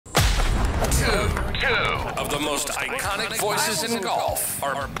The most iconic voices in golf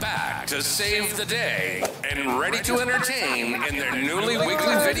are back to save the day and ready to entertain in their newly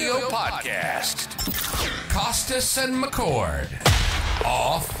weekly video podcast. Kostis and McCord,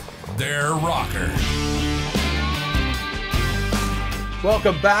 off their rocker.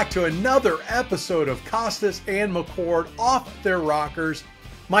 Welcome back to another episode of Kostis and McCord, off their rockers.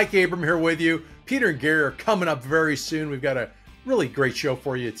 Mike Abram here with you. Peter and Gary are coming up very soon. We've got a really great show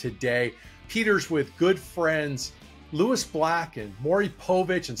for you today. Peter's with good friends Lewis Black and Maury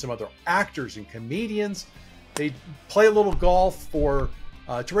Povich and some other actors and comedians. They play a little golf for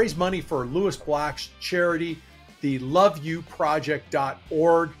to raise money for Lewis Black's charity, the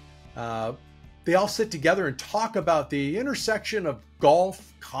LoveYouProject.org. They all sit together and talk about the intersection of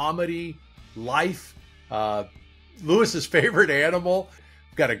golf, comedy, life, Lewis's favorite animal.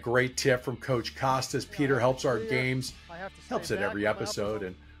 We've got a great tip from Coach Kostis. Peter helps our games, helps at every episode.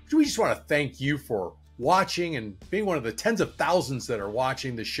 And we just want to thank you for watching and being one of the tens of thousands that are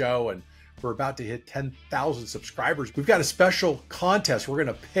watching the show. And we're about to hit 10,000 subscribers. We've got a special contest. We're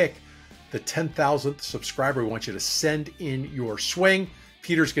going to pick the 10,000th subscriber. We want you to send in your swing.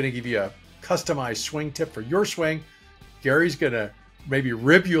 Peter's going to give you a customized swing tip for your swing. Gary's going to maybe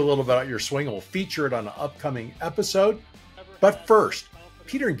rib you a little bit about your swing, and we'll feature it on an upcoming episode. But first,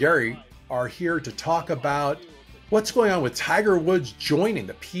 Peter and Gary are here to talk about what's going on with Tiger Woods joining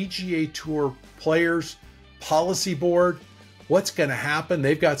the PGA Tour Players Policy Board. What's going to happen?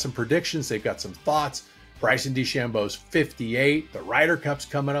 They've got some predictions. They've got some thoughts. Bryson DeChambeau's 58. The Ryder Cup's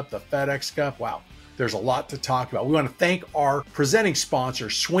coming up, the FedEx Cup. Wow, there's a lot to talk about. We want to thank our presenting sponsor,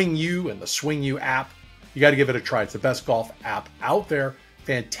 Swing U, and the Swing U app. You got to give it a try. It's the best golf app out there.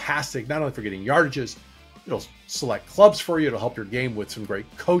 Fantastic, not only for getting yardages, it'll select clubs for you. It'll help your game with some great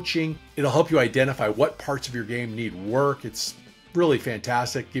coaching. It'll help you identify what parts of your game need work. It's really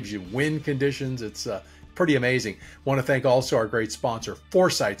fantastic. Gives you win conditions. It's pretty amazing. Want to thank also our great sponsor,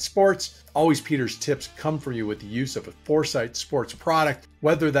 Foresight Sports. Always Peter's tips come from you with the use of a Foresight Sports product,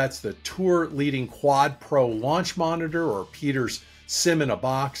 whether that's the tour leading Quad Pro launch monitor or Peter's sim in a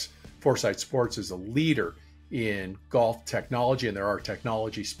box. Foresight Sports is a leader in golf technology, and they're our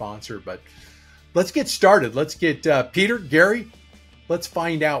technology sponsor. But let's get started. Let's get Peter, Gary, let's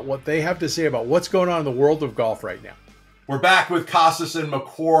find out what they have to say about what's going on in the world of golf right now. We're back with Kostis and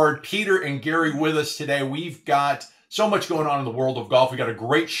McCord. Peter and Gary with us today. We've got so much going on in the world of golf. We've got a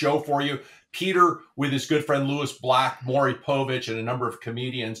great show for you. Peter with his good friend Lewis Black, Maury Povich, and a number of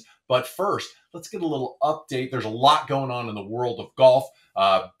comedians. But first, let's get a little update. There's a lot going on in the world of golf.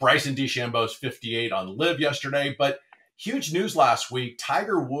 Bryson DeChambeau's 58 on Live yesterday, but huge news last week.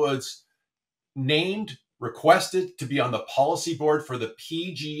 Tiger Woods requested to be on the policy board for the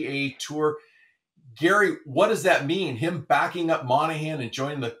PGA Tour. Gary, what does that mean? Him backing up Monahan and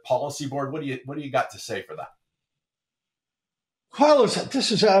joining the policy board? What do you got to say for that? Well,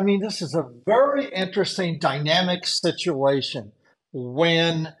 this is a very interesting dynamic situation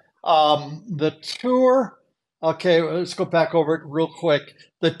when the tour. Okay, let's go back over it real quick.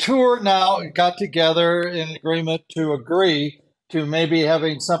 The tour now got together in agreement to agree to maybe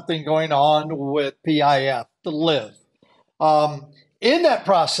having something going on with PIF, the Live. In that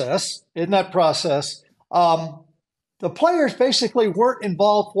process, the players basically weren't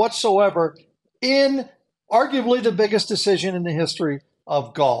involved whatsoever in arguably the biggest decision in the history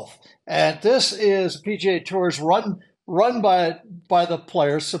of golf. And this is PGA Tours run by the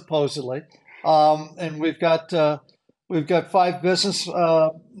players, supposedly. And we've got 5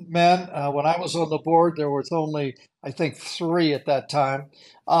 businessmen. When I was on the board, there was only, I think, 3 at that time.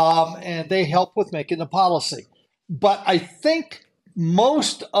 And they helped with making the policy. But I think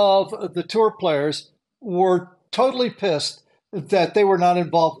most of the tour players were totally pissed that they were not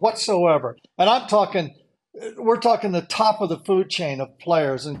involved whatsoever. And we're talking the top of the food chain of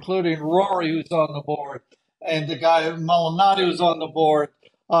players, including Rory, who's on the board, and the guy Molinari, who's on the board,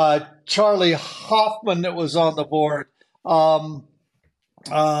 Charlie Hoffman that was on the board.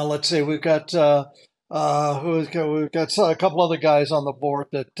 Let's see, we've got a couple other guys on the board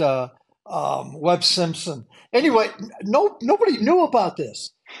that Webb Simpson. Anyway, nobody knew about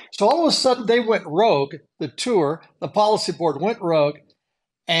this. So all of a sudden they went rogue. The tour, the policy board went rogue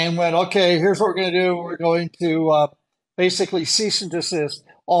and went, okay, here's what we're going to do. We're going to basically cease and desist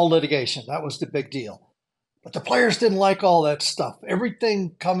all litigation. That was the big deal. But the players didn't like all that stuff.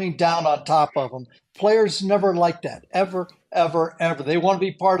 Everything coming down on top of them. Players never like that, ever, ever, ever. They want to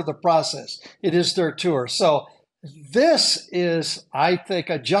be part of the process. It is their tour. So this is, I think,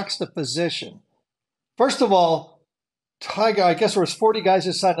 a juxtaposition. First of all, Tiger, I guess there was 40 guys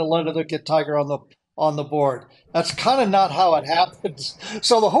that signed a letter to get Tiger on on the board. That's kind of not how it happens.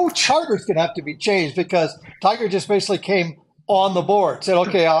 So the whole charter is going to have to be changed because Tiger just basically came on the board, said,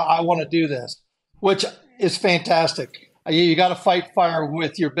 okay, I want to do this, which is fantastic. You got to fight fire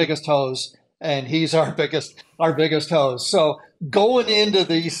with your biggest hose, and he's our biggest hose. So going into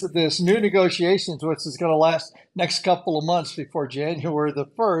this new negotiations, which is going to last next couple of months before January the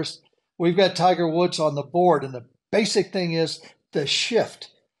 1st, we've got Tiger Woods on the board, and the basic thing is the shift.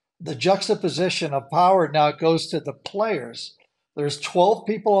 The juxtaposition of power now goes to the players. There's 12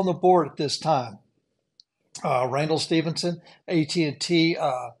 people on the board at this time. Randall Stevenson, AT&T,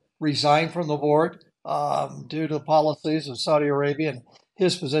 resigned from the board due to the policies of Saudi Arabia and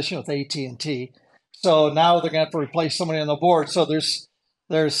his position with AT&T. So now they're going to have to replace somebody on the board. So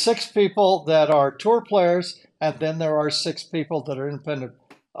there's 6 people that are tour players, and then there are 6 people that are independent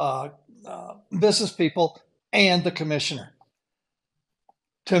business people, and the commissioner.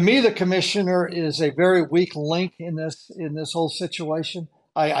 To me, the commissioner is a very weak link in this whole situation.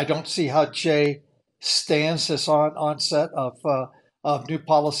 I don't see how Jay stands this onset of new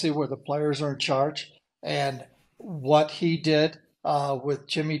policy where the players are in charge, and what he did with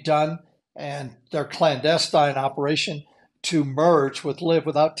Jimmy Dunn and their clandestine operation to merge with Live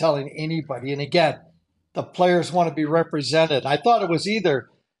without telling anybody. And again, the players want to be represented. I thought it was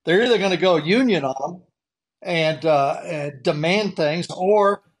they're either going to go union on them and demand things,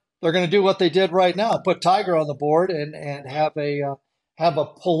 or they're going to do what they did right now, put Tiger on the board and have a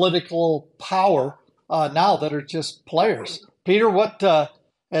political power now that are just players. Peter, what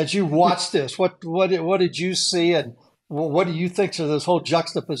as you watched this, what did you see, and what do you think of this whole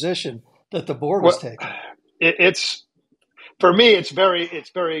juxtaposition that the board was taking? It's for me, it's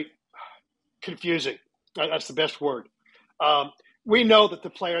very confusing. That's the best word. We know that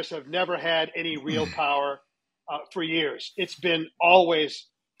the players have never had any real power for years. It's been always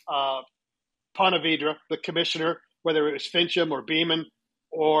Pontevedra, the commissioner, whether it was Fincham or Beeman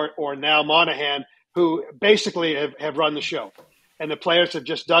or now Monahan, who basically have run the show. And the players have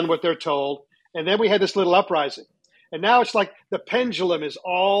just done what they're told. And then we had this little uprising. And now it's like the pendulum is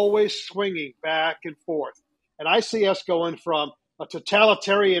always swinging back and forth. And I see us going from a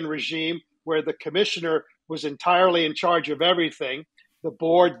totalitarian regime where the commissioner was entirely in charge of everything, the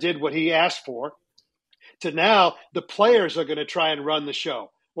board did what he asked for, to now the players are going to try and run the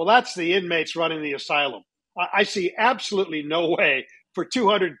show. Well, that's the inmates running the asylum. I see absolutely no way for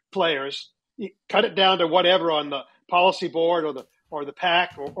 200 players, cut it down to whatever on the policy board or the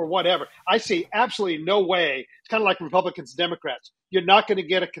PAC or whatever. I see absolutely no way. It's kind of like Republicans and Democrats. You're not going to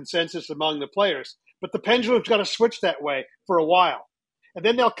get a consensus among the players. But the pendulum's got to switch that way for a while. And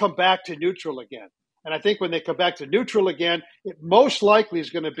then they'll come back to neutral again. And I think when they come back to neutral again, it most likely is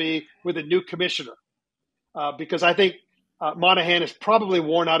going to be with a new commissioner because I think Monahan is probably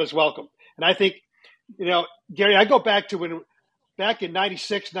worn out his welcome. And I think, Gary, I go back to back in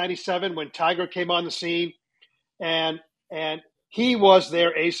 96, 97 when Tiger came on the scene and he was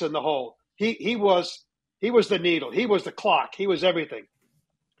their ace in the hole. He was the needle. He was the clock. He was everything.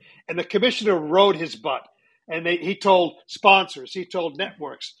 And the commissioner rode his butt. And he told sponsors, he told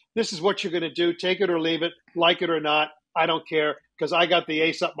networks, this is what you're going to do. Take it or leave it, like it or not. I don't care because I got the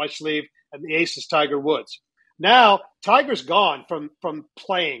ace up my sleeve, and the ace is Tiger Woods. Now, Tiger's gone from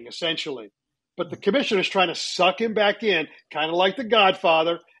playing, essentially. But the commissioner's trying to suck him back in, kind of like the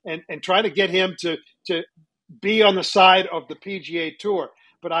Godfather, and try to get him to be on the side of the PGA Tour.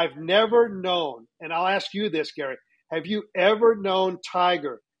 But I've never known, and I'll ask you this, Gary, have you ever known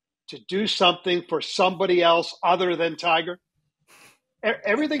Tiger to do something for somebody else other than Tiger?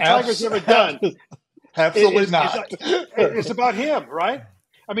 Everything Tiger's ever done, absolutely not. It's about him, right?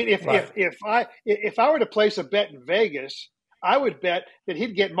 I mean, if I were to place a bet in Vegas, I would bet that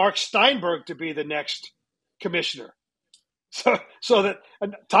he'd get Mark Steinberg to be the next commissioner. So that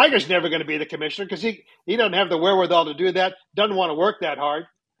Tiger's never going to be the commissioner because he doesn't have the wherewithal to do that. Doesn't want to work that hard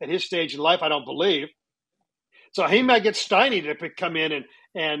at his stage in life, I don't believe. So he might get Steiny to come in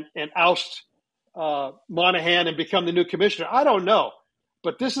and oust Monahan and become the new commissioner. I don't know.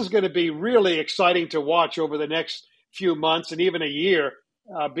 But this is going to be really exciting to watch over the next few months and even a year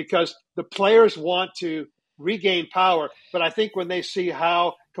because the players want to regain power. But I think when they see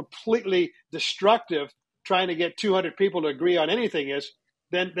how completely destructive trying to get 200 people to agree on anything is,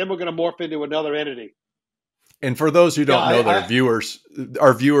 then we're going to morph into another entity. And for those who don't know,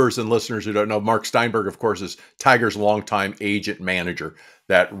 our viewers and listeners who don't know, Mark Steinberg, of course, is Tiger's longtime agent manager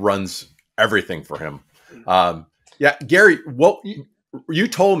that runs everything for him. Gary, what you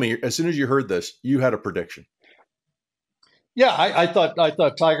told me as soon as you heard this, you had a prediction. Yeah, I thought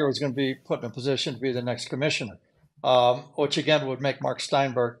Tiger was going to be put in a position to be the next commissioner, which again would make Mark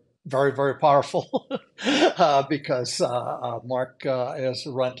Steinberg very, very powerful because Mark has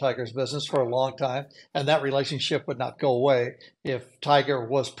run Tiger's business for a long time, and that relationship would not go away if Tiger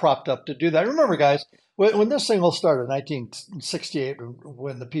was propped up to do that. Remember, guys, when this thing all started in 1968,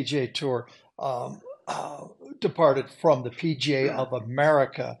 when the PGA Tour departed from the PGA of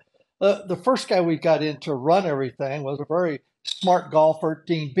America, the first guy we got in to run everything was a very smart golfer,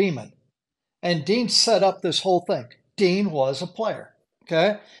 Dean Beeman. And Dean set up this whole thing. Dean was a player.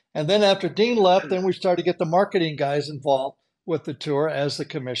 Okay. And then after Dean left, then we started to get the marketing guys involved with the tour as the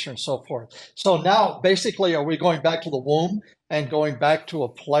commissioner and so forth. So now basically, are we going back to the womb and going back to a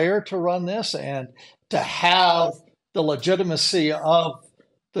player to run this and to have the legitimacy of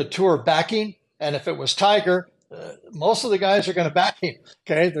the tour backing? And if it was Tiger, most of the guys are going to back him.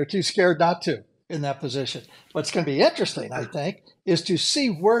 Okay. They're too scared not to in that position. What's going to be interesting, I think, is to see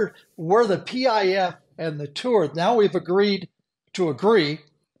where the PIF and the tour, now we've agreed to agree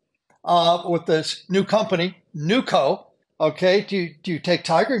with this new company, Newco. Okay, do you take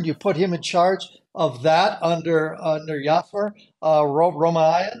Tiger and you put him in charge of that under Yasser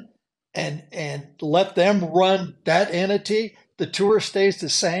Romanian and let them run that entity? The tour stays the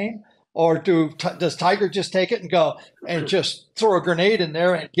same, or does Tiger just take it and go and just throw a grenade in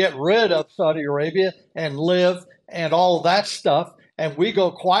there and get rid of Saudi Arabia and Live and all of that stuff, and we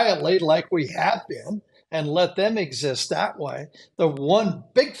go quietly like we have been and let them exist that way? The one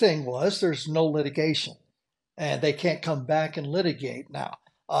big thing was there's no litigation, and they can't come back and litigate now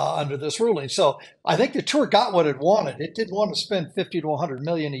under this ruling. So I think the tour got what it wanted. It didn't want to spend 50 to 100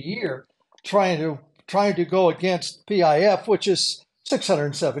 million a year trying to go against PIF, which is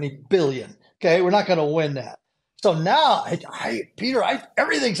 670 billion. Okay, we're not going to win that. So now, Peter,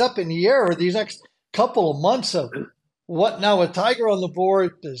 everything's up in the air these next couple of months of what now with Tiger on the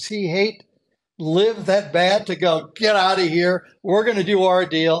board. Does he hate Live that bad to go, get out of here? We're going to do our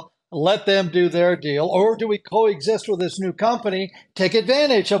deal. Let them do their deal. Or do we coexist with this new company, take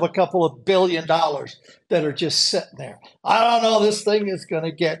advantage of a couple of $1 billion that are just sitting there? I don't know. This thing is going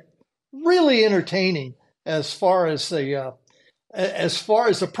to get really entertaining as far as the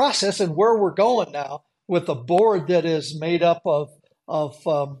process and where we're going now with a board that is made up of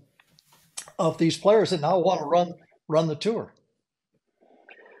these players that now want to run the tour.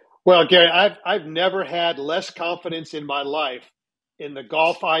 Well, Gary, I've never had less confidence in my life in the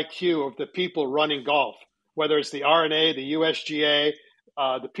golf IQ of the people running golf, whether it's the R&A, the USGA,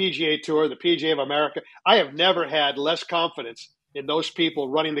 the PGA Tour, the PGA of America. I have never had less confidence in those people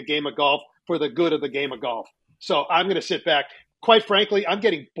running the game of golf for the good of the game of golf. So I'm going to sit back. Quite frankly, I'm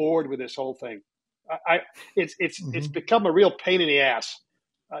getting bored with this whole thing. It's become a real pain in the ass.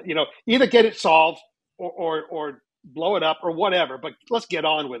 Either get it solved or blow it up or whatever, but let's get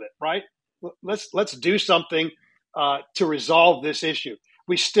on with it, right? Let's do something to resolve this issue.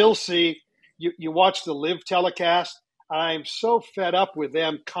 We still see, you watch the Live telecast. I'm so fed up with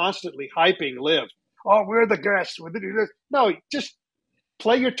them constantly hyping Live. Oh, we're the best. No, just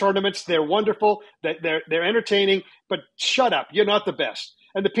play your tournaments. They're wonderful. They're entertaining, but shut up. You're not the best.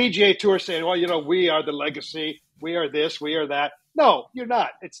 And the PGA Tour saying, well, we are the legacy. We are this, we are that. No, you're not.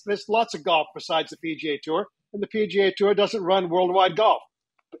 There's lots of golf besides the PGA Tour, and the PGA Tour doesn't run worldwide golf.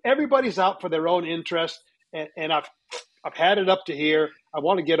 Everybody's out for their own interest, and I've had it up to here. I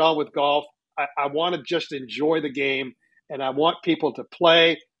want to get on with golf. I want to just enjoy the game, and I want people to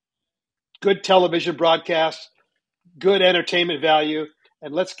play good television broadcasts, good entertainment value,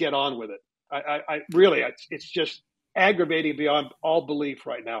 and let's get on with it. I really, it's just aggravating beyond all belief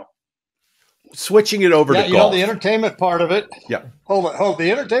right now. Switching it over to golf. The entertainment part of it. Yeah. The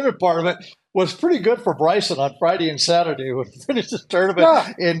entertainment part of it was pretty good for Bryson on Friday and Saturday when he finished his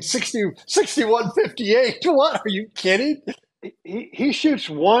tournament in 61.58. What? Are you kidding? He shoots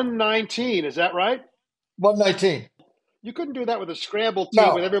 119. Is that right? 119. You couldn't do that with a scramble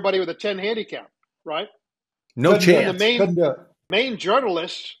team with everybody with a 10 handicap, right? No chance. The main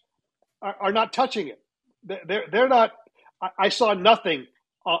journalists are not touching it. They're not. I saw nothing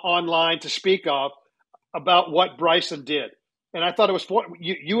online to speak of about what Bryson did, and I thought it was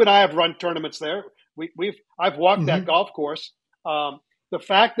you and I have run tournaments there. I've walked that golf course. The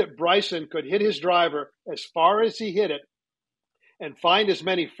fact that Bryson could hit his driver as far as he hit it and find as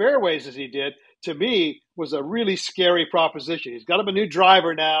many fairways as he did, to me, was a really scary proposition. He's got him a new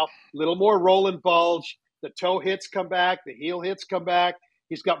driver now, a little more roll and bulge. The toe hits come back, the heel hits come back.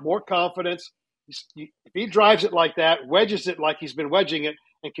 He's got more confidence. If he drives it like that, wedges it like he's been wedging it,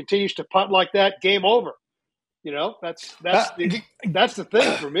 and continues to putt like that, game over. That's the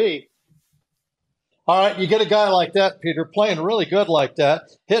thing for me. All right, you get a guy like that, Peter, playing really good like that,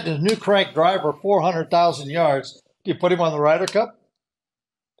 hitting a new crank driver 400,000 yards. Do you put him on the Ryder Cup?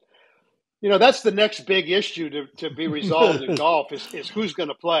 that's the next big issue to be resolved in golf is who's going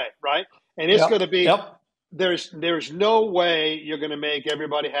to play, right? And it's going to be there's no way you're going to make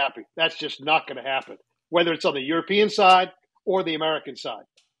everybody happy. That's just not going to happen, whether it's on the European side or the American side.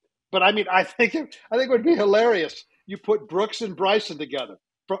 But I mean, I think it would be hilarious. You put Brooks and Bryson together,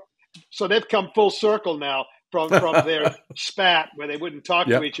 so they've come full circle now from their spat where they wouldn't talk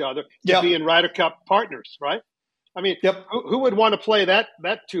to each other to being Ryder Cup partners, right? I mean, who would want to play that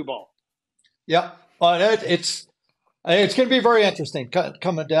two ball? Yeah, well, it's going to be very interesting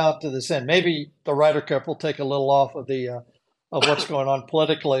coming down to this end. Maybe the Ryder Cup will take a little off of the of what's going on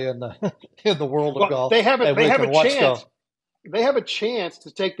politically in the world of golf. They have a chance. They have a chance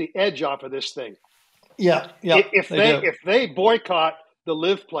to take the edge off of this thing. Yeah. If they boycott the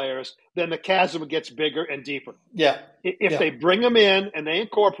live players, then the chasm gets bigger and deeper. Yeah. If they bring them in and they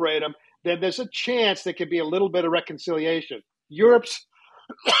incorporate them, then there's a chance there could be a little bit of reconciliation. Europe's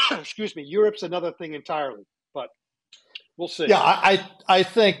another thing entirely, but we'll see. Yeah, I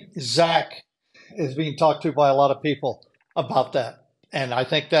think Zach is being talked to by a lot of people about that, and I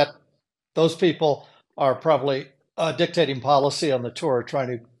think that those people are probably dictating policy on the tour,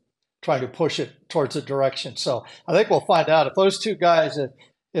 trying to push it towards a direction. So I think we'll find out if those two guys,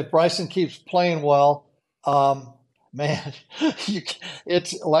 if Bryson keeps playing well, man,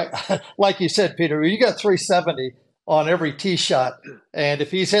 it's like you said, Peter, you got 370 on every tee shot, and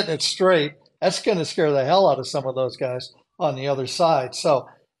if he's hitting it straight, that's going to scare the hell out of some of those guys on the other side. So,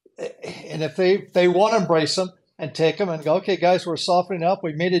 and if they want to embrace them and take them and go, okay, guys, we're softening up.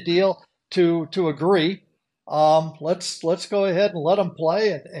 We made a deal to agree. Let's go ahead and let them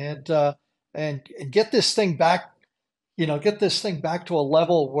play and get this thing back. Get this thing back to a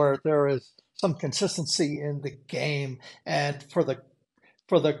level where there is some consistency in the game, and for the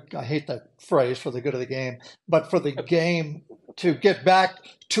I hate that phrase, for the good of the game, but for the game to get back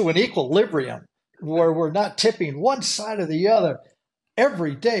to an equilibrium where we're not tipping one side or the other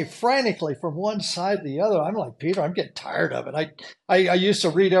every day frantically from one side to the other. I'm like, Peter, I'm getting tired of it. I used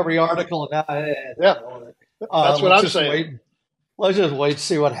to read every article, and now that's what I'm saying. Let's just wait and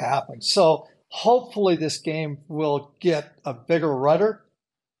see what happens. So hopefully this game will get a bigger rudder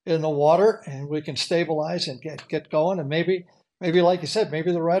in the water, and we can stabilize and get going. And maybe, like you said,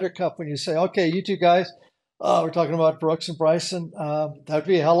 maybe the Ryder Cup, when you say, okay, you two guys, we're talking about Brooks and Bryson, that'd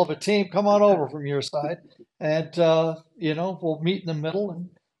be a hell of a team. Come on over from your side, and we'll meet in the middle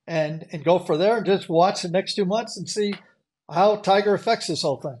and go for there and just watch the next 2 months and see how Tiger affects this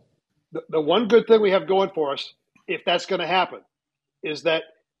whole thing. The one good thing we have going for us, if that's going to happen, is that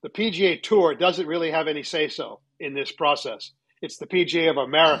the PGA Tour doesn't really have any say-so in this process. It's the PGA of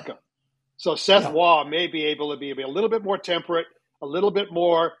America. So Seth Waugh may be able to be a little bit more temperate, a little bit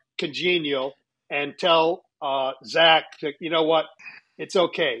more congenial, and tell Zach, you know what, it's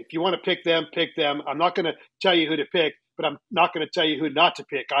okay. If you want to pick them, pick them. I'm not going to tell you who to pick, but I'm not going to tell you who not to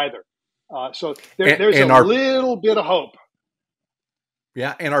pick either. So there's a little bit of hope.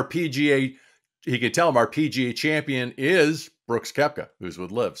 Yeah, and our PGA, he could tell him our PGA champion is Brooks Koepka, who's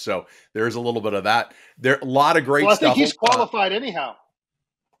with Liv. So there's a little bit of that. There a lot of great stuff. I think he's qualified anyhow.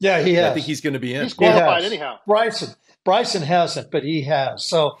 Yeah, he has. I think he's going to be in. He's qualified anyhow. Bryson hasn't, but he has.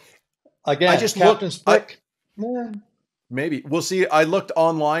 So again, I just captain's pick. Maybe we'll see. I looked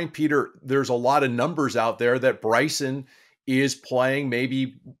online, Peter. There's a lot of numbers out there that Bryson is playing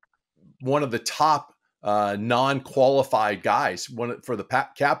maybe one of the top non-qualified guys for the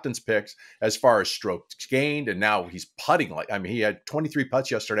captain's picks as far as strokes gained, and now he's putting he had 23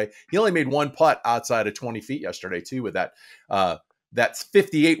 putts yesterday. He only made one putt outside of 20 feet yesterday too, with that's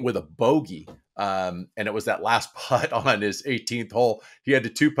 58 with a bogey, and it was that last putt on his 18th hole. He had to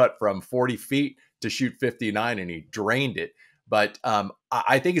two putt from 40 feet to shoot 59, and he drained it. But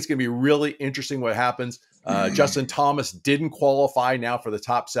I think it's going to be really interesting what happens. Justin Thomas didn't qualify now for the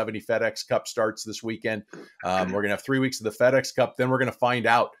top 70 FedEx Cup starts this weekend. We're going to have 3 weeks of the FedEx Cup. Then we're going to find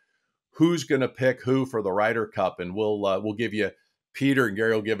out who's going to pick who for the Ryder Cup. And we'll give you, Peter and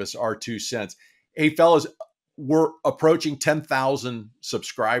Gary will give us our 2 cents. Hey, fellas, we're approaching 10,000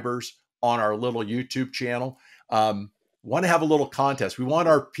 subscribers on our little YouTube channel. Want to have a little contest. We want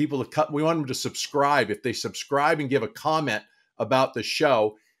our people we want them to subscribe. If they subscribe and give a comment about the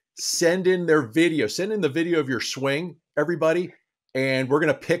show, send in their video. Send in the video of your swing, everybody, and we're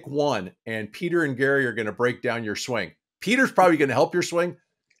going to pick one. And Peter and Gary are going to break down your swing. Peter's probably going to help your swing.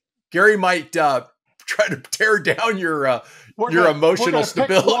 Gary might try to tear down your emotional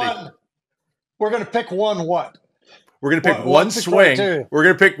stability. We're going to pick one what? We're going to pick one swing. We're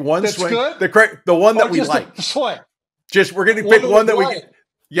going to pick one swing. Good? The one that we like. Swing. Just we're going to pick one that we get.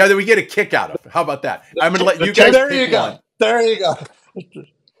 Yeah, that we get a kick out of. How about that? I'm going to let you guys pick one. There you go.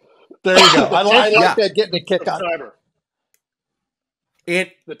 There you go. I like Yeah. that, getting a kick on. Subscriber.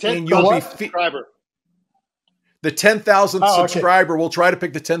 And The 10th you'll be subscriber. the 10,000th Oh, okay. subscriber. We'll try to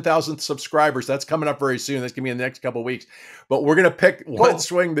pick the 10,000th subscribers. That's coming up very soon. That's going to be in the next couple of weeks. But we're going to pick one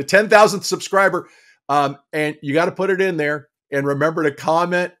swing, the 10,000th subscriber. And you got to put it in there. And remember to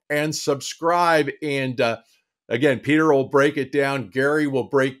comment and subscribe. And again, Peter will break it down. Gary will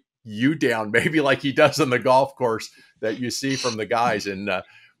break you down, maybe like he does on the golf course that you see from the guys. And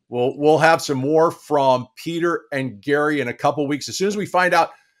we'll have some more from Peter and Gary in a couple weeks. As soon as we find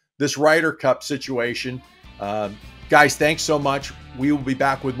out this Ryder Cup situation, guys, thanks so much. We will be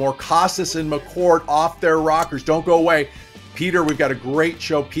back with more Kostis and McCord off their rockers. Don't go away. Peter, we've got a great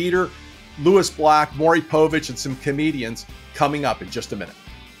show. Peter, Lewis Black, Maury Povich, and some comedians coming up in just a minute.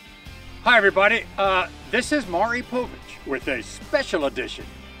 Hi, everybody. This is Maury Povich with a special edition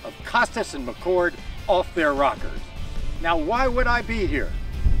of Kostis and McCord off their rockers. Now, why would I be here?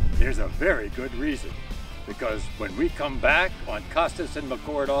 There's a very good reason. Because when we come back on Kostis and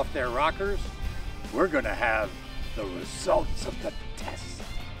McCord off their rockers, we're going to have the results of the test.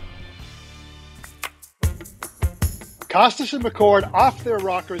 Kostis and McCord Off Their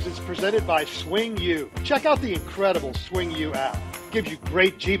Rockers is presented by Swing U. Check out the incredible Swing U app. It gives you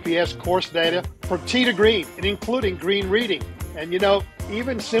great GPS course data from tee to green, and including green reading. And you know,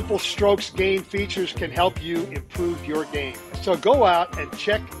 even simple strokes gain features can help you improve your game. So go out and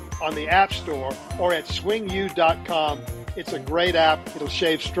check on the App Store or at swingu.com. It's a great app. It'll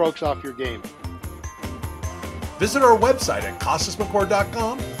shave strokes off your game. Visit our website at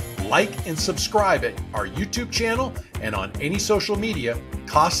KostisMcCord.com. Like and subscribe at our YouTube channel and on any social media,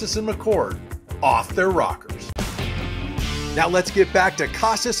 Kostis and McCord Off Their Rockers. Now let's get back to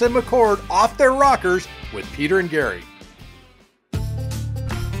Kostis and McCord Off Their Rockers with Peter and Gary.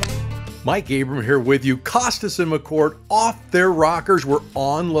 Mike Abram here with you. Kostis and McCord Off Their Rockers. We're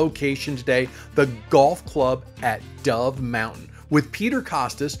on location today, the golf club at Dove Mountain, with Peter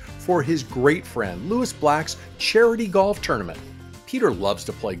Kostis for his great friend Lewis Black's charity golf tournament. Peter loves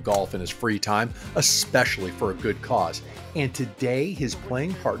to play golf in his free time, especially for a good cause. And today, his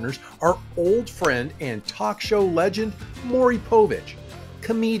playing partners are old friend and talk show legend Maury Povich,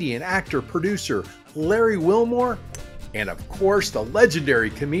 comedian, actor, producer Larry Wilmore, and of course, the legendary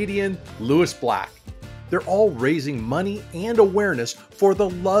comedian Lewis Black. They're all raising money and awareness for the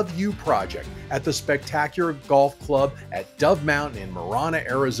Love You Project at the Spectacular Golf Club at Dove Mountain in Marana,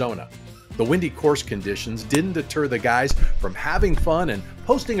 Arizona. The windy course conditions didn't deter the guys from having fun and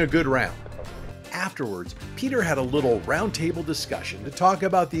posting a good round. Afterwards, Peter had a little roundtable discussion to talk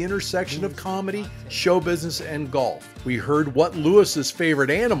about the intersection of comedy, show business, and golf. We heard what Lewis's favorite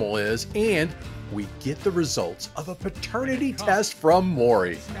animal is, and we get the results of a paternity test from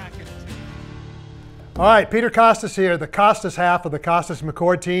Maury. All right, Peter Kostis here, the Kostis half of the Kostis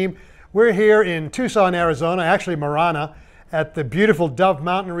McCord team. We're here in Tucson, Arizona, actually Marana, at the beautiful Dove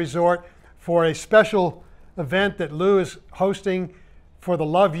Mountain Resort for a special event that Lou is hosting for the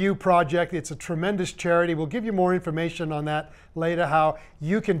Love You Project. It's a tremendous charity. We'll give you more information on that later, how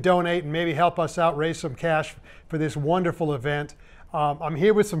you can donate and maybe help us out, raise some cash for this wonderful event. I'm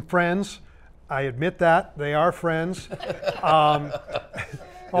here with some friends. I admit that. They are friends.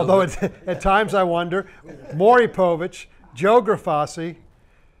 Although at times I wonder. Maury Povich, Joe Grafassi.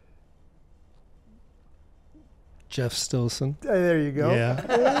 Jeff Stilson. There you go. Yeah.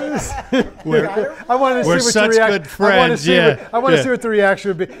 I wanted to we're see what such the good friends. I want to see what the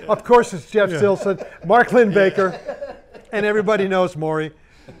reaction would be. Of course, it's Jeff Stilson, Mark Lynn Baker, and everybody knows Maury.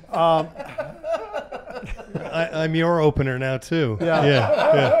 I'm your opener now too.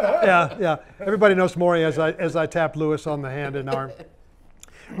 Yeah. Everybody knows Maury as I tap Lewis on the hand and arm.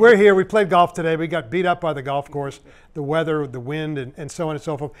 We're here. We played golf today. We got beat up by the golf course, the weather, the wind, and so on and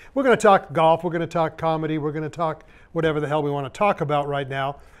so forth. We're going to talk golf. We're going to talk comedy. We're going to talk whatever the hell we want to talk about right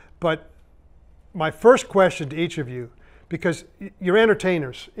now. But my first question to each of you, because you're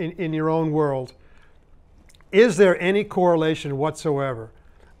entertainers in your own world, is there any correlation whatsoever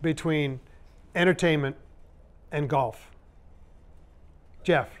between entertainment and golf?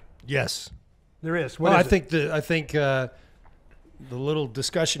 Jeff? Yes. There is. I think the little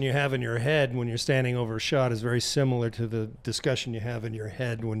discussion you have in your head when you're standing over a shot is very similar to the discussion you have in your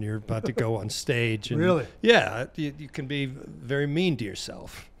head when you're about to go on stage. And really? Yeah, you can be very mean to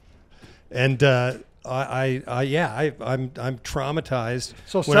yourself. And I'm traumatized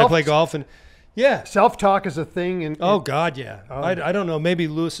when I play golf. And yeah, self-talk is a thing. Oh God, yeah. I don't know. Maybe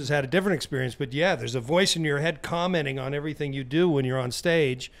Lewis has had a different experience, but yeah, there's a voice in your head commenting on everything you do when you're on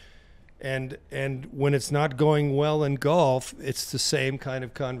stage. And when it's not going well in golf, it's the same kind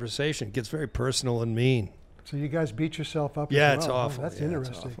of conversation. It gets very personal and mean. So you guys beat yourself up? Yeah, as it's well. awful. Oh, that's Yeah, it's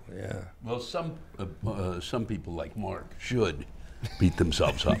interesting. awful. Yeah. Well, some people like Mark should beat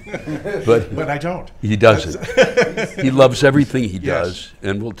themselves up, but I don't. He doesn't. He loves everything he Yes. does,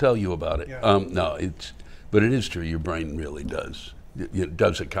 and we'll tell you about it. Yeah. No, but it is true. Your brain really does. It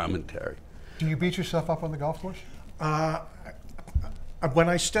does a commentary. Do you beat yourself up on the golf course? When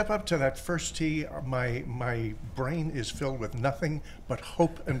I step up to that first tee, my brain is filled with nothing but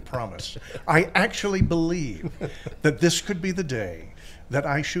hope and promise. I actually believe that this could be the day that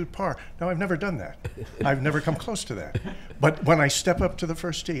I shoot par. Now, I've never done that. I've never come close to that. But when I step up to the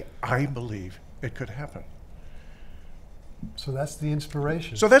first tee, I believe it could happen. So that's the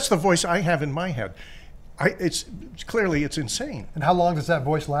inspiration. So that's the voice I have in my head. It's clearly insane. And how long does that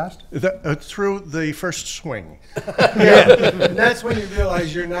voice last? Through the first swing. And that's when you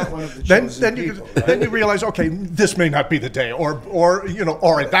realize you're not one of the chosen people. Right? Then you realize, okay, this may not be the day, or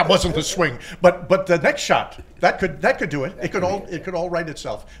that wasn't the swing. But the next shot, that could do it. It could all right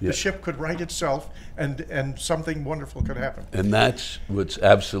itself. Yeah. The ship could right itself, and something wonderful could happen. And that's what's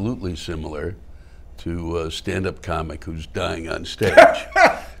absolutely similar to a stand-up comic who's dying on stage,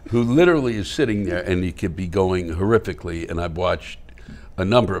 who literally is sitting there, and he could be going horrifically. And I've watched a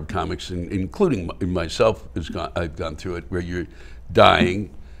number of comics, including myself, I've gone through it, where you're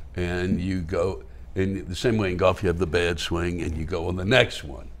dying, and you go, in the same way in golf, you have the bad swing, and you go on the next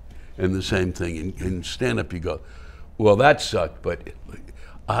one. And the same thing in stand-up, you go, well, that sucked, but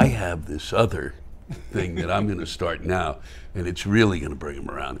I have this other thing that I'm going to start now, and it's really going to bring them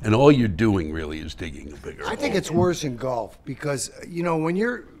around. And all you're doing really is digging a bigger hole. I think it's worse in golf because, when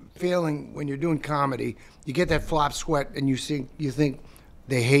you're failing, when you're doing comedy, you get that flop sweat and you think,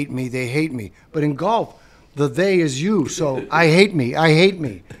 they hate me. But in golf, the they is you. So I hate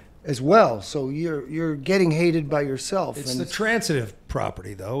me as well. So you're getting hated by yourself. It's the transitive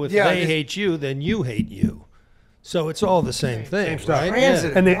property, though. If Yeah, they hate you, then you hate you. So it's all the same thing, right?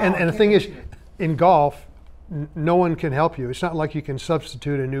 Transitive. And the thing is, in golf, no one can help you. It's not like you can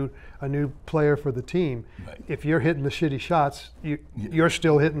substitute a new player for the team. Right. If you're hitting the shitty shots, you're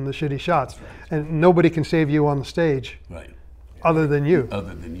still hitting the shitty shots, and nobody can save you on the stage. Right. Other than you.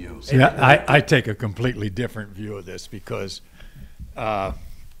 Other than you. See, I take a completely different view of this because I've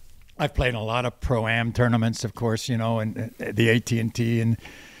played in a lot of Pro-Am tournaments, of course, and the AT&T and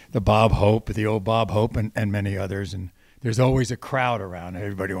the Bob Hope, the old Bob Hope, and many others. And there's always a crowd around.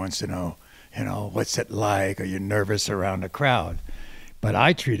 Everybody wants to know, what's it like? Are you nervous around a crowd? But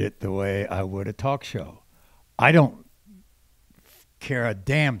I treat it the way I would a talk show. I don't care a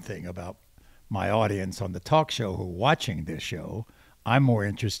damn thing about my audience on the talk show who are watching this show. I'm more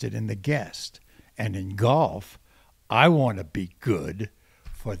interested in the guest. And in golf, I want to be good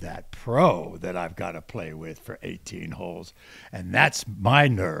for that pro that I've got to play with for 18 holes. And that's my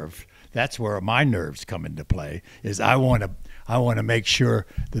nerve. That's where my nerves come into play, is I want to make sure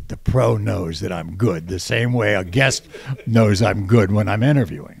that the pro knows that I'm good, the same way a guest knows I'm good when I'm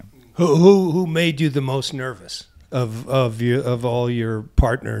interviewing him. Who made you the most nervous of all your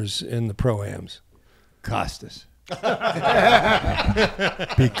partners in the Pro-Ams? Kostis.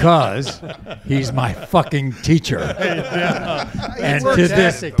 Because he's my fucking teacher. And to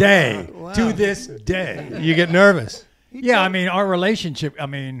this day, You get nervous. yeah, our relationship,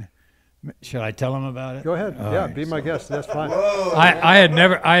 should I tell him about it? Go ahead. Be my guest. That's fine. I had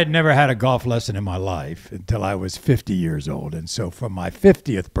never had a golf lesson in my life until I was 50 years old. And so for my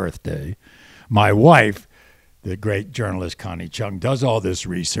 50th birthday, my wife, the great journalist Connie Chung, does all this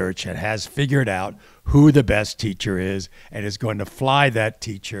research and has figured out who the best teacher is and is going to fly that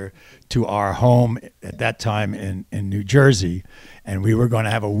teacher to our home at that time in New Jersey. And we were going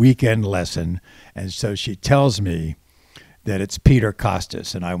to have a weekend lesson. And so she tells me that it's Peter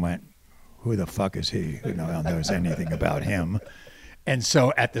Kostis. And I went, who the fuck is he? Who knows anything about him? And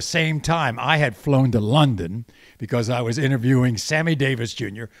so at the same time, I had flown to London because I was interviewing Sammy Davis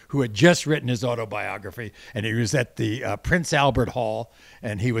Jr., who had just written his autobiography, and he was at the Prince Albert Hall,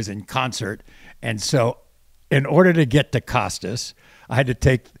 and he was in concert. And so in order to get to Kostis, I had to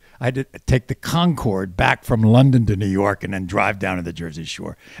take the Concorde back from London to New York and then drive down to the Jersey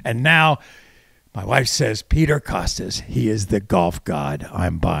Shore. And now my wife says, Peter Kostis, he is the golf god.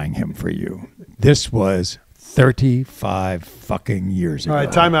 I'm buying him for you. This was 35 fucking years ago. All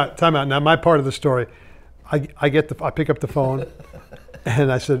right, time out. Now, my part of the story, I pick up the phone, and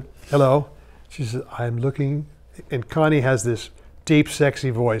I said, hello. She says, I'm looking, and Connie has this deep, sexy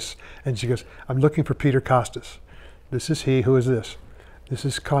voice, and she goes, I'm looking for Peter Kostis. This is he. Who is this? This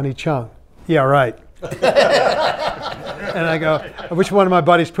is Connie Chung. Yeah, right. And I go, which one of my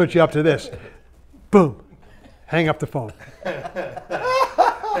buddies put you up to this? Boom. Hang up the phone.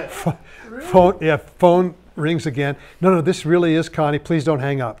 Phone rings again. No, this really is Connie. Please don't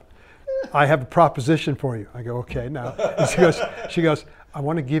hang up. I have a proposition for you. I go, okay, now. And she goes, I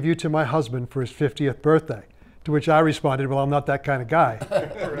want to give you to my husband for his 50th birthday. To which I responded, well, I'm not that kind of guy.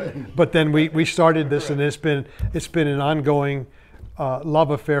 Right. But then we started this, and it's been an ongoing love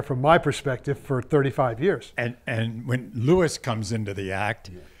affair from my perspective for 35 years. And when Lewis comes into the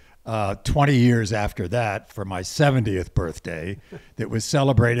act, 20 years after that, for my 70th birthday, that was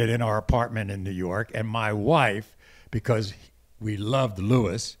celebrated in our apartment in New York, and my wife, because we loved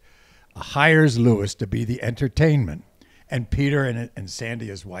Lewis, hires Lewis to be the entertainment. And Peter and Sandy,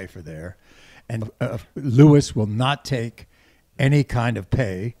 his wife, are there. And Lewis will not take any kind of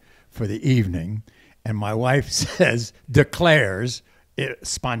pay for the evening. And my wife declares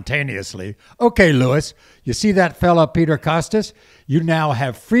spontaneously, okay, Lewis, you see that fella, Peter Kostis? You now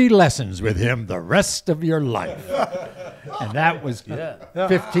have free lessons with him the rest of your life. And that was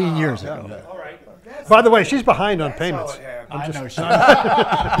 15 years ago. All right. By the way, she's behind on payments. I know.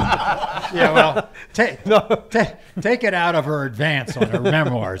 Yeah, well, take it out of her advance on her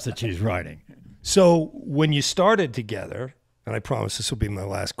memoirs that she's writing. So when you started together, and I promise this will be my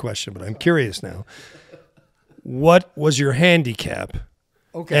last question, but I'm curious now, what was your handicap?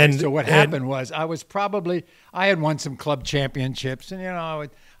 Okay, so what happened was I had won some club championships, and I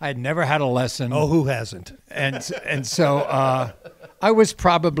had never had a lesson. Oh, who hasn't? And so I was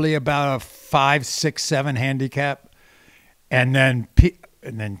probably about a 5, 6, 7 handicap, and then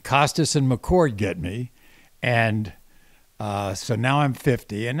Kostis and McCord get me, and so now I'm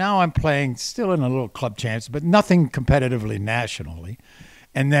 50, and now I'm playing still in a little club champs, but nothing competitively nationally.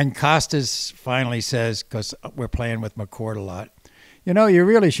 And then Kostis finally says, because we're playing with McCord a lot, you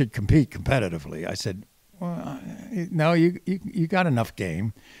really should compete competitively. I said, well, no, you got enough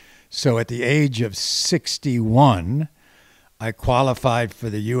game. So at the age of 61, I qualified for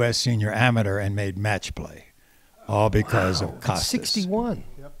the U.S. Senior Amateur and made match play, all because of Kostis. 61.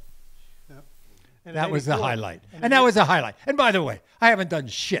 Yep. And that was the highlight. And that was the highlight. And by the way, I haven't done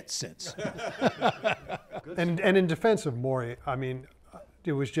shit since. And in defense of Maury, I mean,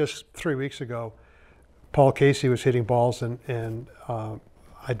 it was just 3 weeks ago. Paul Casey was hitting balls, and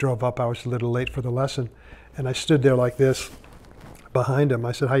I drove up. I was a little late for the lesson, and I stood there like this behind him.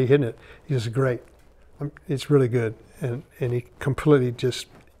 I said, how you hitting it? He says, great. It's really good. And he completely just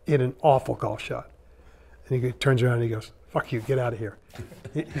hit an awful golf shot. And he turns around and he goes, fuck you, get out of here.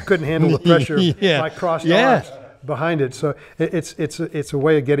 He couldn't handle the pressure. I crossed arms behind it. So it's a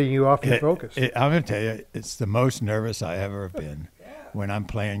way of getting you off your focus. I'm going to tell you, it's the most nervous I ever have been when I'm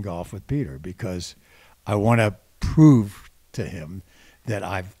playing golf with Peter, because I want to prove to him that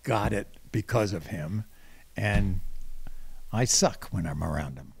I've got it because of him, and I suck when I'm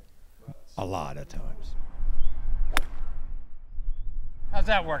around him a lot of times. How's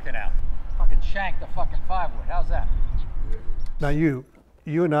that working out? Fucking shank the fucking 5-wood. How's that? Now you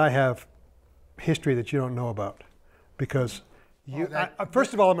and I have history that you don't know about, because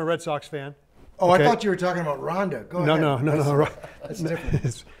first of all, I'm a Red Sox fan. Oh, okay? I thought you were talking about Rhonda. Go ahead. No. That's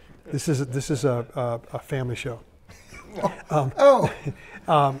different. This is a family show.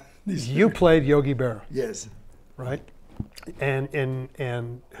 You played Yogi Berra. Yes. Right?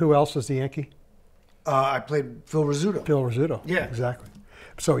 And who else was the Yankee? I played Phil Rizzuto. Phil Rizzuto. Yeah. Exactly.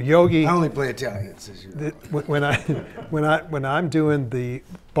 So Yogi. I only play Italian. When I'm doing the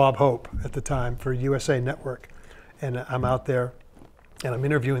Bob Hope at the time for USA Network, and I'm out there, and I'm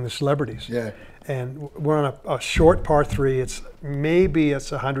interviewing the celebrities. Yeah. And we're on a short par 3. It's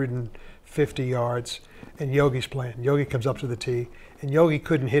 150 yards, and Yogi's playing. Yogi comes up to the tee, and Yogi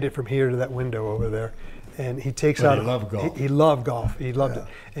couldn't hit it from here to that window over there. And he takes out. He loved golf. He loved golf. He loved it,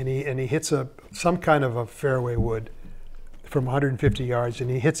 and he hits some kind of a fairway wood from 150 yards, and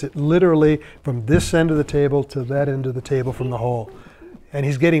he hits it literally from this end of the table to that end of the table from the hole. And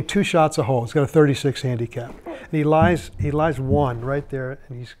he's getting 2 shots a hole. He's got a 36 handicap. And he lies one right there,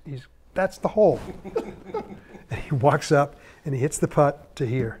 and he's that's the hole. And he walks up and he hits the putt to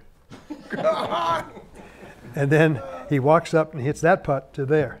here. And then he walks up and hits that putt to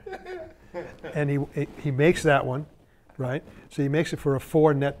there. And he makes that one, right? So he makes it for a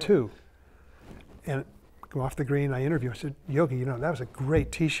 4 net 2. And go off the green, I interview. I said, Yogi, that was a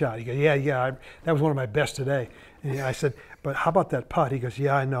great tee shot. He goes, yeah, that was one of my best today. And I said, but how about that putt? He goes,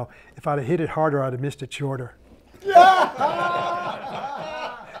 yeah, I know. If I'd have hit it harder, I'd have missed it shorter.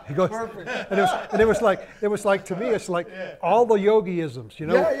 He goes, and it was like to me, it's like all the Yogi-isms,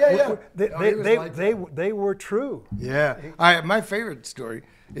 they were true. Yeah, my favorite story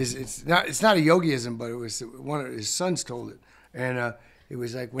is it's not a Yogi-ism, but it was one of his sons told it, and it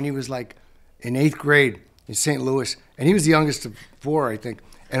was like when he was like in 8th grade in St. Louis, and he was the youngest of 4, I think,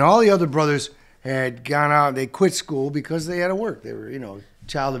 and all the other brothers had gone out. They quit school because they had to work. They were,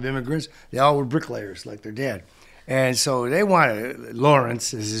 child of immigrants. They all were bricklayers like their dad. And so they wanted,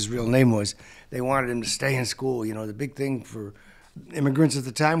 Lawrence, as his real name was, they wanted him to stay in school. The big thing for immigrants at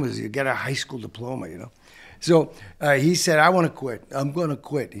the time was you get a high school diploma, So he said, I want to quit. I'm going to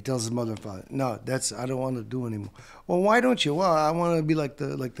quit. He tells his mother and father, no, I don't want to do anymore. Well, why don't you? Well, I want to be like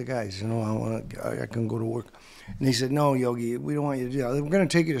the guys, I can go to work. And he said, no, Yogi, we don't want you to do that. We're going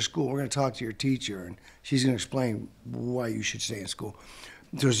to take you to school. We're going to talk to your teacher, and she's going to explain why you should stay in school.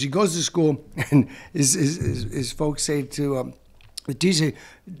 So she goes to school, and his folks say to the teacher,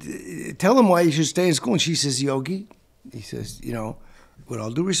 tell him why you should stay in school. And she says, Yogi, he says, with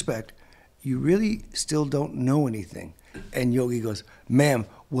all due respect, you really still don't know anything. And Yogi goes, ma'am,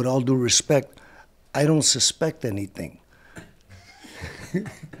 with all due respect, I don't suspect anything.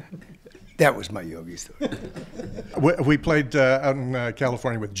 That was my Yogi story. We played out in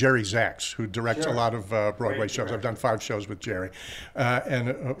California with Jerry Zaks, who directs a lot of Broadway shows. I've done 5 shows with Jerry. And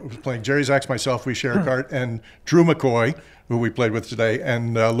I was playing Jerry Zaks, myself, we share a cart, and Drew McCoy, who we played with today,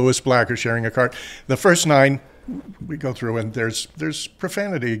 and Louis Black are sharing a cart. The first 9, we go through, and there's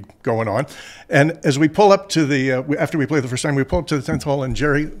profanity going on. And as we pull up to after we play the first time, we pull up to the 10th hole, and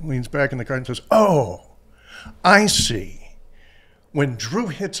Jerry leans back in the cart and says, oh, I see. When Drew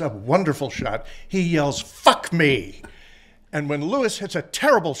hits a wonderful shot, he yells, fuck me. And when Louis hits a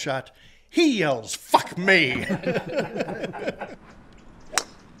terrible shot, he yells, fuck me.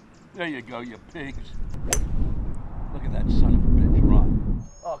 There you go, you pigs. Look at that son of a bitch run.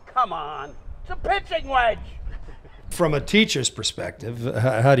 Oh, come on. It's a pitching wedge. From a teacher's perspective,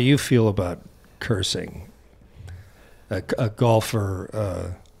 how do you feel about cursing? A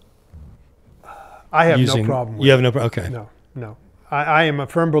golfer I have no problem with it. You have no problem? Okay. No. I am a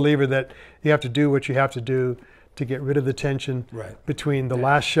firm believer that you have to do what you have to do to get rid of the tension between the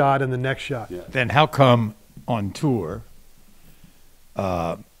last shot and the next shot. Yeah. Then how come on tour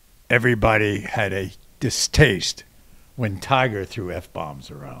everybody had a distaste when Tiger threw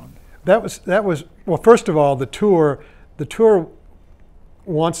F-bombs around? That was well, first of all, the tour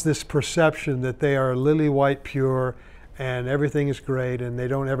wants this perception that they are lily white pure and everything is great and they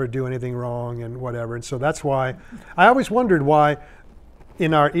don't ever do anything wrong and whatever. And so that's why I always wondered why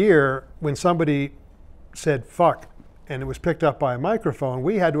in our ear when somebody said fuck and it was picked up by a microphone,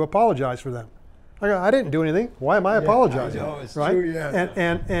 we had to apologize for them. I didn't do anything. Why am I apologizing? I know, it's right? true, yeah.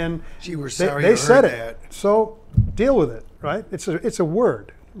 And Gee, we're sorry they you said heard it. that. So deal with it, right? It's a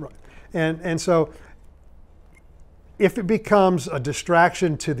word. Right. And so if it becomes a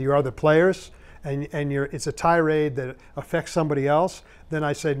distraction to your other players and it's a tirade that affects somebody else, then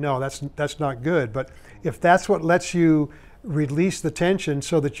I say no, that's not good. But if that's what lets you release the tension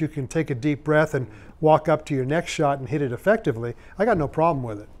so that you can take a deep breath and walk up to your next shot and hit it effectively, I got no problem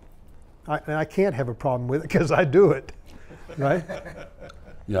with it. I can't have a problem with it because I do it, right?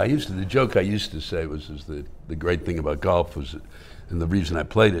 Yeah, the joke I used to say was the great thing about golf was, and the reason I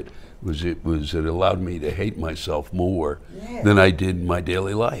played it it allowed me to hate myself more than I did in my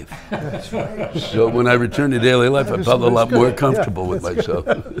daily life. That's right. So when I returned to daily life, I felt a lot more comfortable with myself.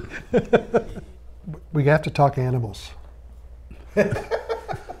 We have to talk animals. What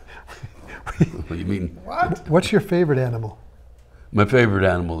do you mean? What? What's your favorite animal? My favorite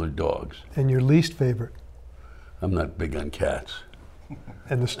animal are dogs. And your least favorite? I'm not big on cats.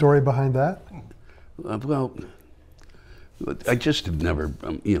 And the story behind that? Well, I just have never,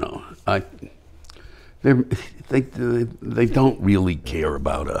 they don't really care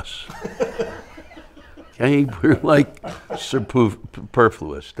about us. Okay, we're like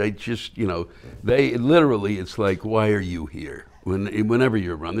superfluous. They just, they literally, it's like, why are you here? Whenever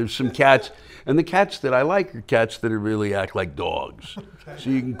you're around, there's some cats, and the cats that I like are cats that really act like dogs. Okay.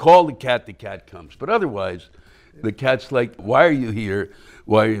 So you can call the cat comes. But otherwise, the cat's like, why are you here?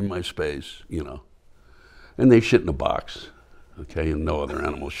 Why are you in my space? And they shit in a box, okay? And no other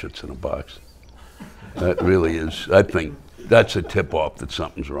animal shits in a box. That really is, I think, that's a tip-off that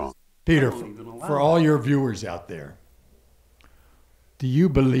something's wrong. Peter, for all your viewers out there, do you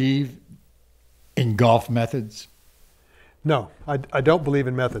believe in golf methods? No, I don't believe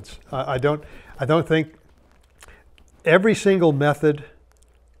in methods. I don't think every single method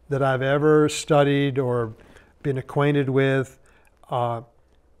that I've ever studied or been acquainted with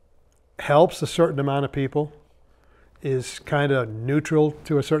helps a certain amount of people, is kind of neutral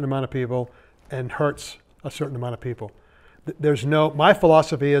to a certain amount of people, and hurts a certain amount of people. My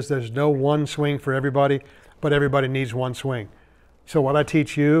philosophy is there's no one swing for everybody, but everybody needs one swing. So what I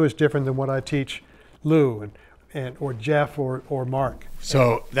teach you is different than what I teach Lou or Jeff or Mark.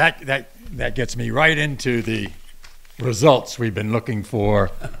 So that gets me right into the results we've been looking for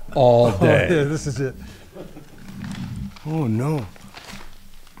all day. Yeah, this is it. Oh, no.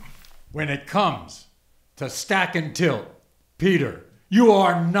 When it comes to stack and tilt, Peter, you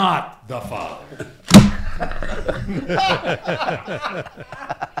are not the father.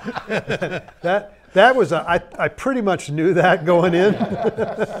 That was I pretty much knew that going in.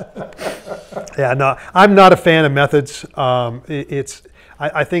 Yeah, no, I'm not a fan of methods.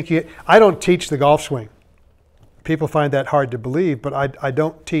 I think I don't teach the golf swing. People find that hard to believe, but I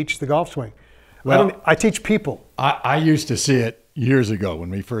don't teach the golf swing. Well, I teach people. I used to see it years ago when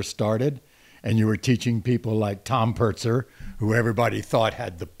we first started, and you were teaching people like Tom Pertzer, who everybody thought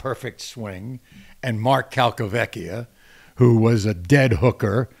had the perfect swing, and Mark Calcavecchia, who was a dead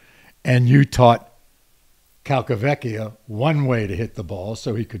hooker, and you taught Calcavecchia one way to hit the ball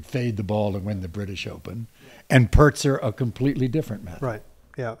so he could fade the ball and win the British Open, and Pertzer a completely different method. Right.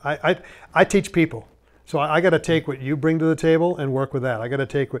 Yeah. I teach people. So I got to take what you bring to the table and work with that. I got to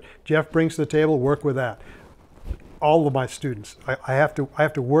take what Jeff brings to the table, work with that. All of my students, I have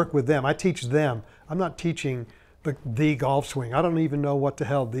to work with them. I teach them. I'm not teaching the golf swing. I don't even know what the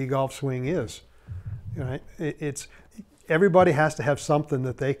hell the golf swing is. Right? It's everybody has to have something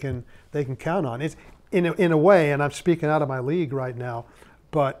that they can count on. It's in a way, and I'm speaking out of my league right now,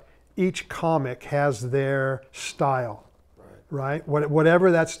 but each comic has their style, right?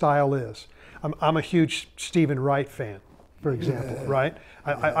 Whatever that style is. I'm a huge Stephen Wright fan, for example, right?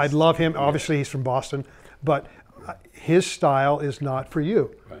 I love him. Obviously, he's from Boston, but his style is not for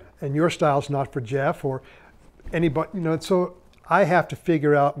you, and your style is not for Jeff or anybody. So I have to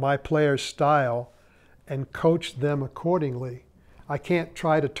figure out my player's style and coach them accordingly. I can't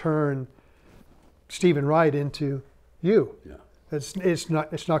try to turn Stephen Wright into you. Yeah. It's not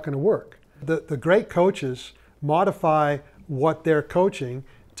going to work. The great coaches modify what they're coaching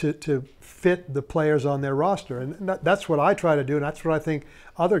to fit the players on their roster, and that's what I try to do, and that's what I think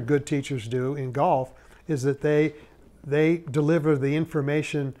other good teachers do in golf, is that they deliver the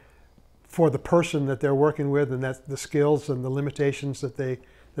information for the person that they're working with, and that's the skills and the limitations that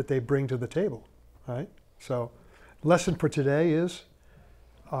they bring to the table. Right? So, lesson for today is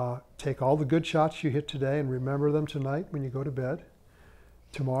take all the good shots you hit today and remember them tonight when you go to bed.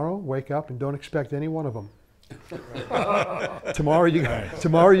 Tomorrow, wake up and don't expect any one of them. Tomorrow you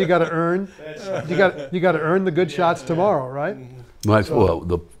got to earn. You got to earn the good shots tomorrow, right? My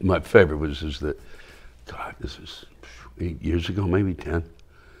favorite is that, God, this is 8 years ago, maybe 10.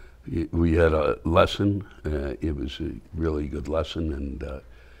 We had a lesson. It was a really good lesson, and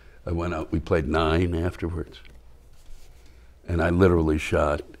I went out. We played 9 afterwards, and I literally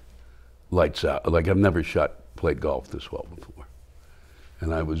shot lights out. Like I've never played golf this well before,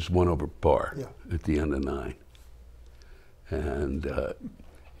 and I was 1 over par at the end of 9. And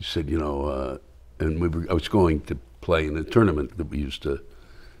he said, and I was going to play in a tournament that we used to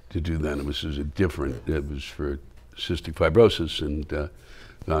do then. It was for cystic fibrosis and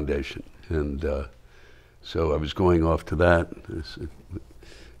foundation. And so I was going off to that. I said,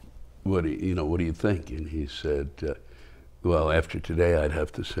 what do you think? And he said, well, after today, I'd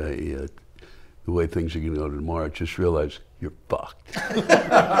have to say, the way things are going to go tomorrow, just realize you're fucked.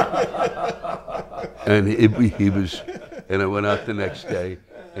 And he was, and I went out the next day,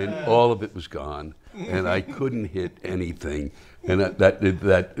 and all of it was gone, and I couldn't hit anything. And that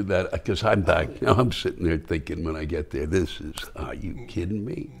because I'm back now, I'm sitting there thinking when I get there, are you kidding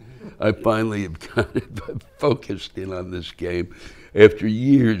me? I finally have kind of focused in on this game after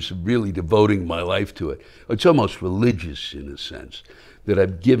years of really devoting my life to it. It's almost religious in a sense that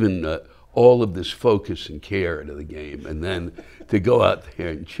I've given all of this focus and care to the game, and then to go out there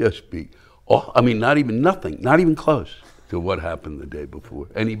and just be, not even close to what happened the day before.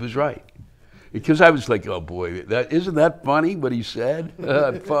 And he was right. Because I was like, oh boy, isn't that funny what he said?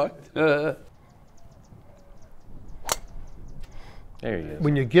 I'm fucked. There he is.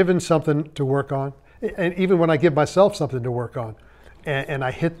 When you're given something to work on, and even when I give myself something to work on, and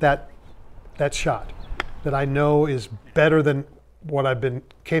I hit that shot that I know is better than what I've been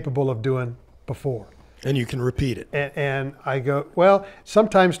capable of doing before. And you can repeat it. And I go, well,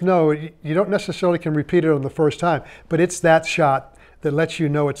 sometimes no, you don't necessarily can repeat it on the first time, but it's that shot that lets you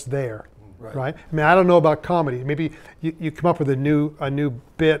know it's there. Right? I mean, I don't know about comedy. Maybe you come up with a new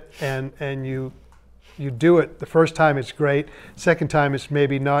bit and you do it. The first time it's great. Second time it's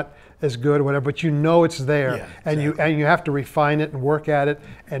maybe not as good or whatever, but you know it's there. Yeah, and you have to refine it and work at it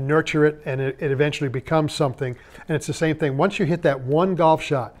and nurture it, and it eventually becomes something. And it's the same thing. Once you hit that one golf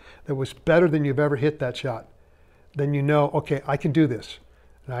shot that was better than you've ever hit that shot, then you know, okay, I can do this.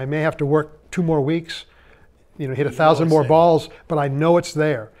 And I may have to work 2 more weeks, hit 1,000 more balls, but I know it's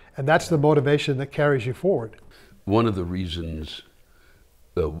there. And that's the motivation that carries you forward. one of the reasons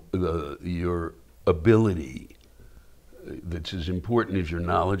your ability that's as important as your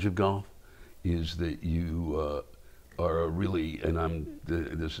knowledge of golf is that you are really, and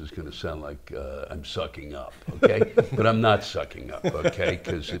this is going to sound like I'm sucking up, okay? But I'm not sucking up, okay?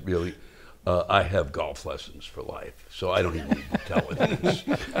 Because it really, I have golf lessons for life, so I don't even need to tell it this.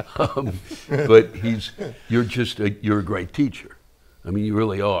 But you're a great teacher. I mean, you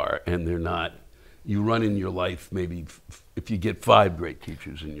really are, and they're not. You run in your life maybe if you get 5 great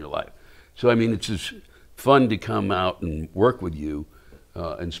teachers in your life. So I mean, it's just fun to come out and work with you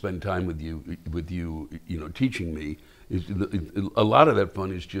and spend time with you, you know, teaching me. A lot of that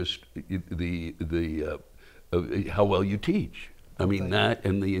fun is just how well you teach. I mean, that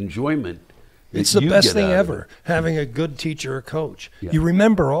and the enjoyment. It's the best thing ever, having a good teacher or coach. Yeah. You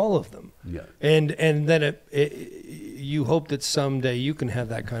remember all of them. Yeah. And then you hope that someday you can have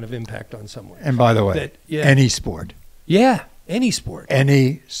that kind of impact on someone. And by the way, any sport. Yeah, any sport.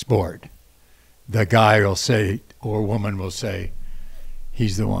 Any sport. The guy will say, or woman will say,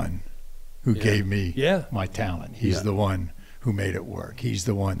 he's the one who gave me my talent. He's the one who made it work. He's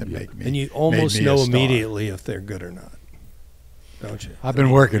the one that made me. And you almost know immediately if they're good or not, don't you? I've been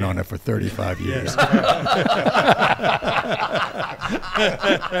working on it for 35 years.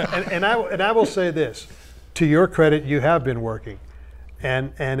 and I will say this, to your credit, you have been working,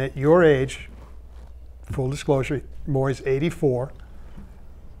 and at your age, full disclosure, Maury's 84,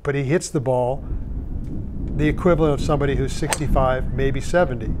 but he hits the ball the equivalent of somebody who's 65, maybe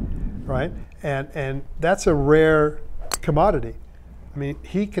 70, right? And that's a rare commodity. I mean,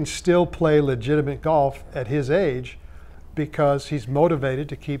 he can still play legitimate golf at his age because he's motivated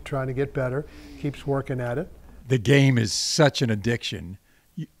to keep trying to get better, keeps working at it. The game is such an addiction.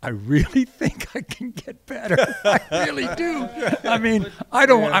 I really think I can get better. I really do. I mean,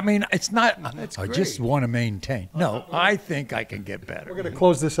 it's not, I just want to maintain. No, I think I can get better. We're going to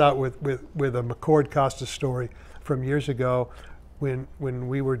close this out with a McCord-Kostis story from years ago when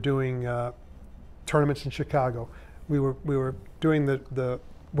we were doing tournaments in Chicago. We were doing the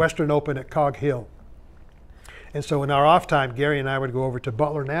Western Open at Cog Hill. And so in our off time, Gary and I would go over to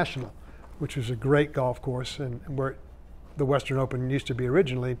Butler National, which was a great golf course, and where the Western Open used to be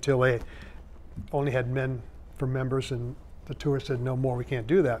originally, until they only had men for members, and the tour said, no more, we can't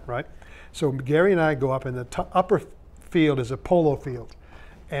do that, right? So Gary and I go up, and the upper field is a polo field,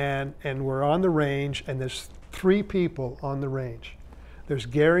 and we're on the range, and there's 3 people on the range. There's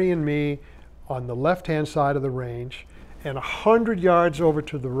Gary and me on the left-hand side of the range, and 100 yards over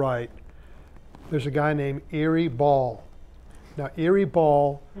to the right, there's a guy named Erie Ball. Now, Erie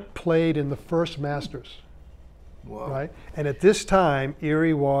Ball played in the first Masters. Whoa. Right? And at this time,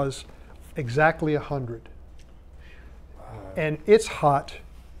 Erie was exactly 100. And it's hot,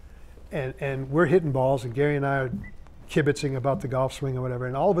 and we're hitting balls, and Gary and I are kibitzing about the golf swing or whatever,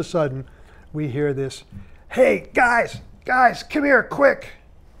 and all of a sudden, we hear this, hey, guys, come here, quick.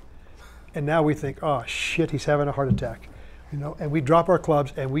 And now we think, oh, shit, he's having a heart attack. You know, and we drop our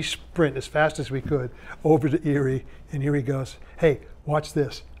clubs, and we sprint as fast as we could over to Erie, and Erie goes, hey, watch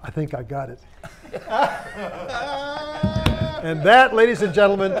this. I think I got it. And that, ladies and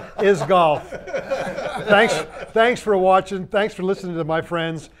gentlemen, is golf. Thanks for watching. Thanks for listening to my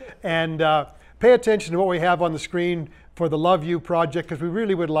friends. And pay attention to what we have on the screen for the Love You project, because we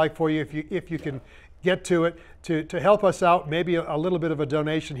really would like for you, if you can get to it, to help us out, maybe a little bit of a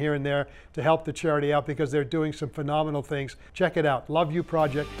donation here and there to help the charity out, because they're doing some phenomenal things. Check it out, Love You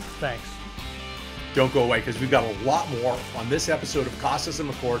Project. Thanks. Don't go away, because we've got a lot more on this episode of Kostis and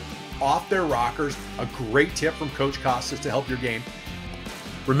McCord Off Their Rockers. A great tip from Coach Kostis to help your game.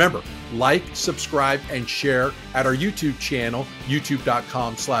 Remember, like, subscribe, and share at our YouTube channel,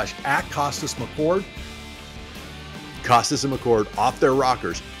 youtube.com/@KostisMcCord. Kostis and McCord Off Their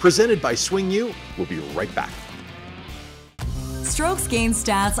Rockers, presented by Swing U. We'll be right back. Strokes gain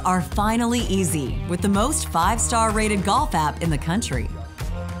stats are finally easy with the most 5-star rated golf app in the country.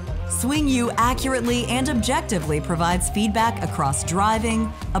 Swing U accurately and objectively provides feedback across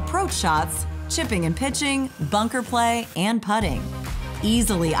driving, approach shots, chipping and pitching, bunker play, and putting.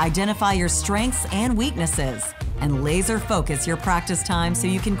 Easily identify your strengths and weaknesses, and laser focus your practice time so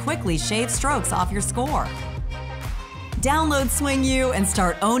you can quickly shave strokes off your score. Download Swing U and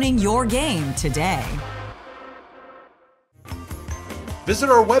start owning your game today. Visit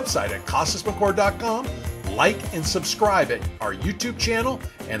our website at KostisMcCord.com. Like and subscribe at our YouTube channel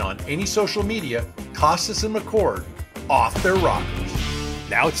and on any social media, Kostis and McCord Off Their Rockers.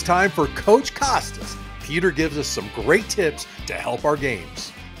 Now it's time for Coach Kostis. Peter gives us some great tips to help our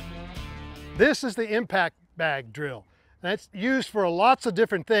games. This is the impact bag drill. That's used for lots of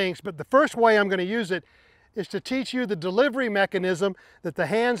different things, but the first way I'm going to use it is to teach you the delivery mechanism that the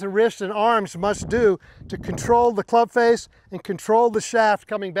hands and wrists and arms must do to control the club face and control the shaft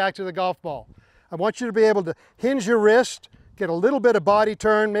coming back to the golf ball. I want you to be able to hinge your wrist, get a little bit of body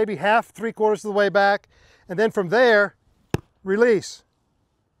turn, maybe half, 3/4 of the way back, and then from there, release,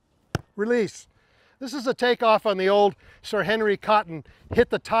 release. This is a takeoff on the old Sir Henry Cotton hit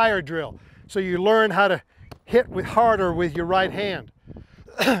the tire drill. So you learn how to hit harder with your right hand.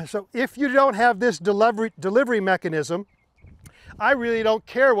 So if you don't have this delivery mechanism, I really don't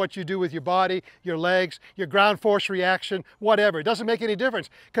care what you do with your body, your legs, your ground force reaction, whatever. It doesn't make any difference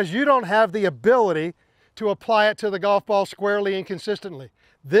because you don't have the ability to apply it to the golf ball squarely and consistently.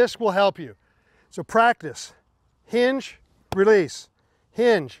 This will help you. So practice. Hinge, release.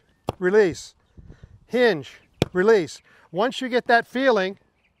 Hinge, release. Hinge, release. Once you get that feeling,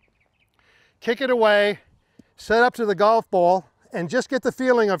 kick it away, set up to the golf ball, and just get the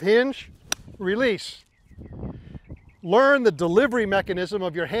feeling of hinge, release. Learn the delivery mechanism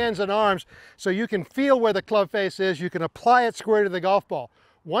of your hands and arms so you can feel where the club face is. You can apply it square to the golf ball.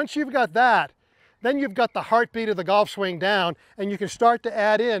 Once you've got that, then you've got the heartbeat of the golf swing down, and you can start to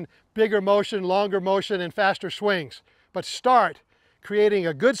add in bigger motion, longer motion, and faster swings. But start creating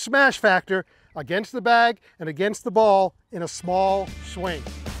a good smash factor against the bag and against the ball in a small swing.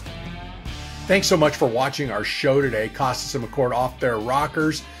 Thanks so much for watching our show today, Kostis and McCord Off Their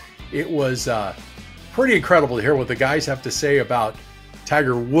Rockers. It was pretty incredible to hear what the guys have to say about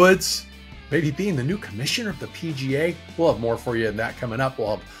Tiger Woods maybe being the new commissioner of the PGA. We'll have more for you in that coming up.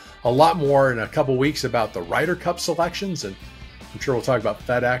 We'll have a lot more in a couple weeks about the Ryder Cup selections, and I'm sure we'll talk about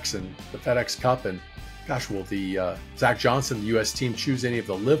FedEx and the FedEx Cup, and gosh, will the Zach Johnson, the U.S. team, choose any of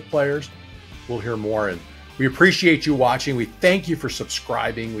the LIV players? We'll hear more, and we appreciate you watching. We thank you for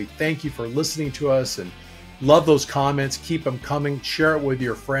subscribing. We thank you for listening to us, and love those comments. Keep them coming. Share it with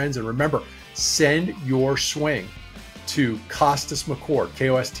your friends, and remember, send your swing to Kostis McCord,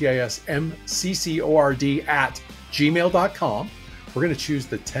 KOSTISMCCORD @gmail.com. We're going to choose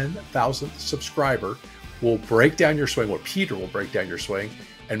the 10,000th subscriber. We'll break down your swing, or Peter will break down your swing,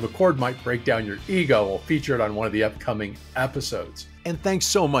 and McCord might break down your ego. We'll feature it on one of the upcoming episodes. And thanks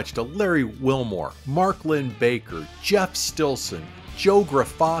so much to Larry Wilmore, Mark Lynn Baker, Jeff Stilson, Joe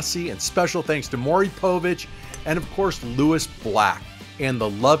Grafassi, and special thanks to Maury Povich, and of course, Lewis Black and the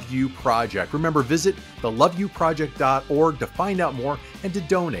Love You Project. Remember, visit theloveyouproject.org to find out more and to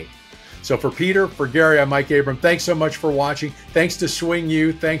donate. So for Peter, for Gary, I'm Mike Abram. Thanks so much for watching. Thanks to Swing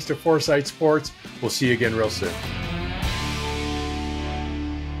U. Thanks to Foresight Sports. We'll see you again real soon.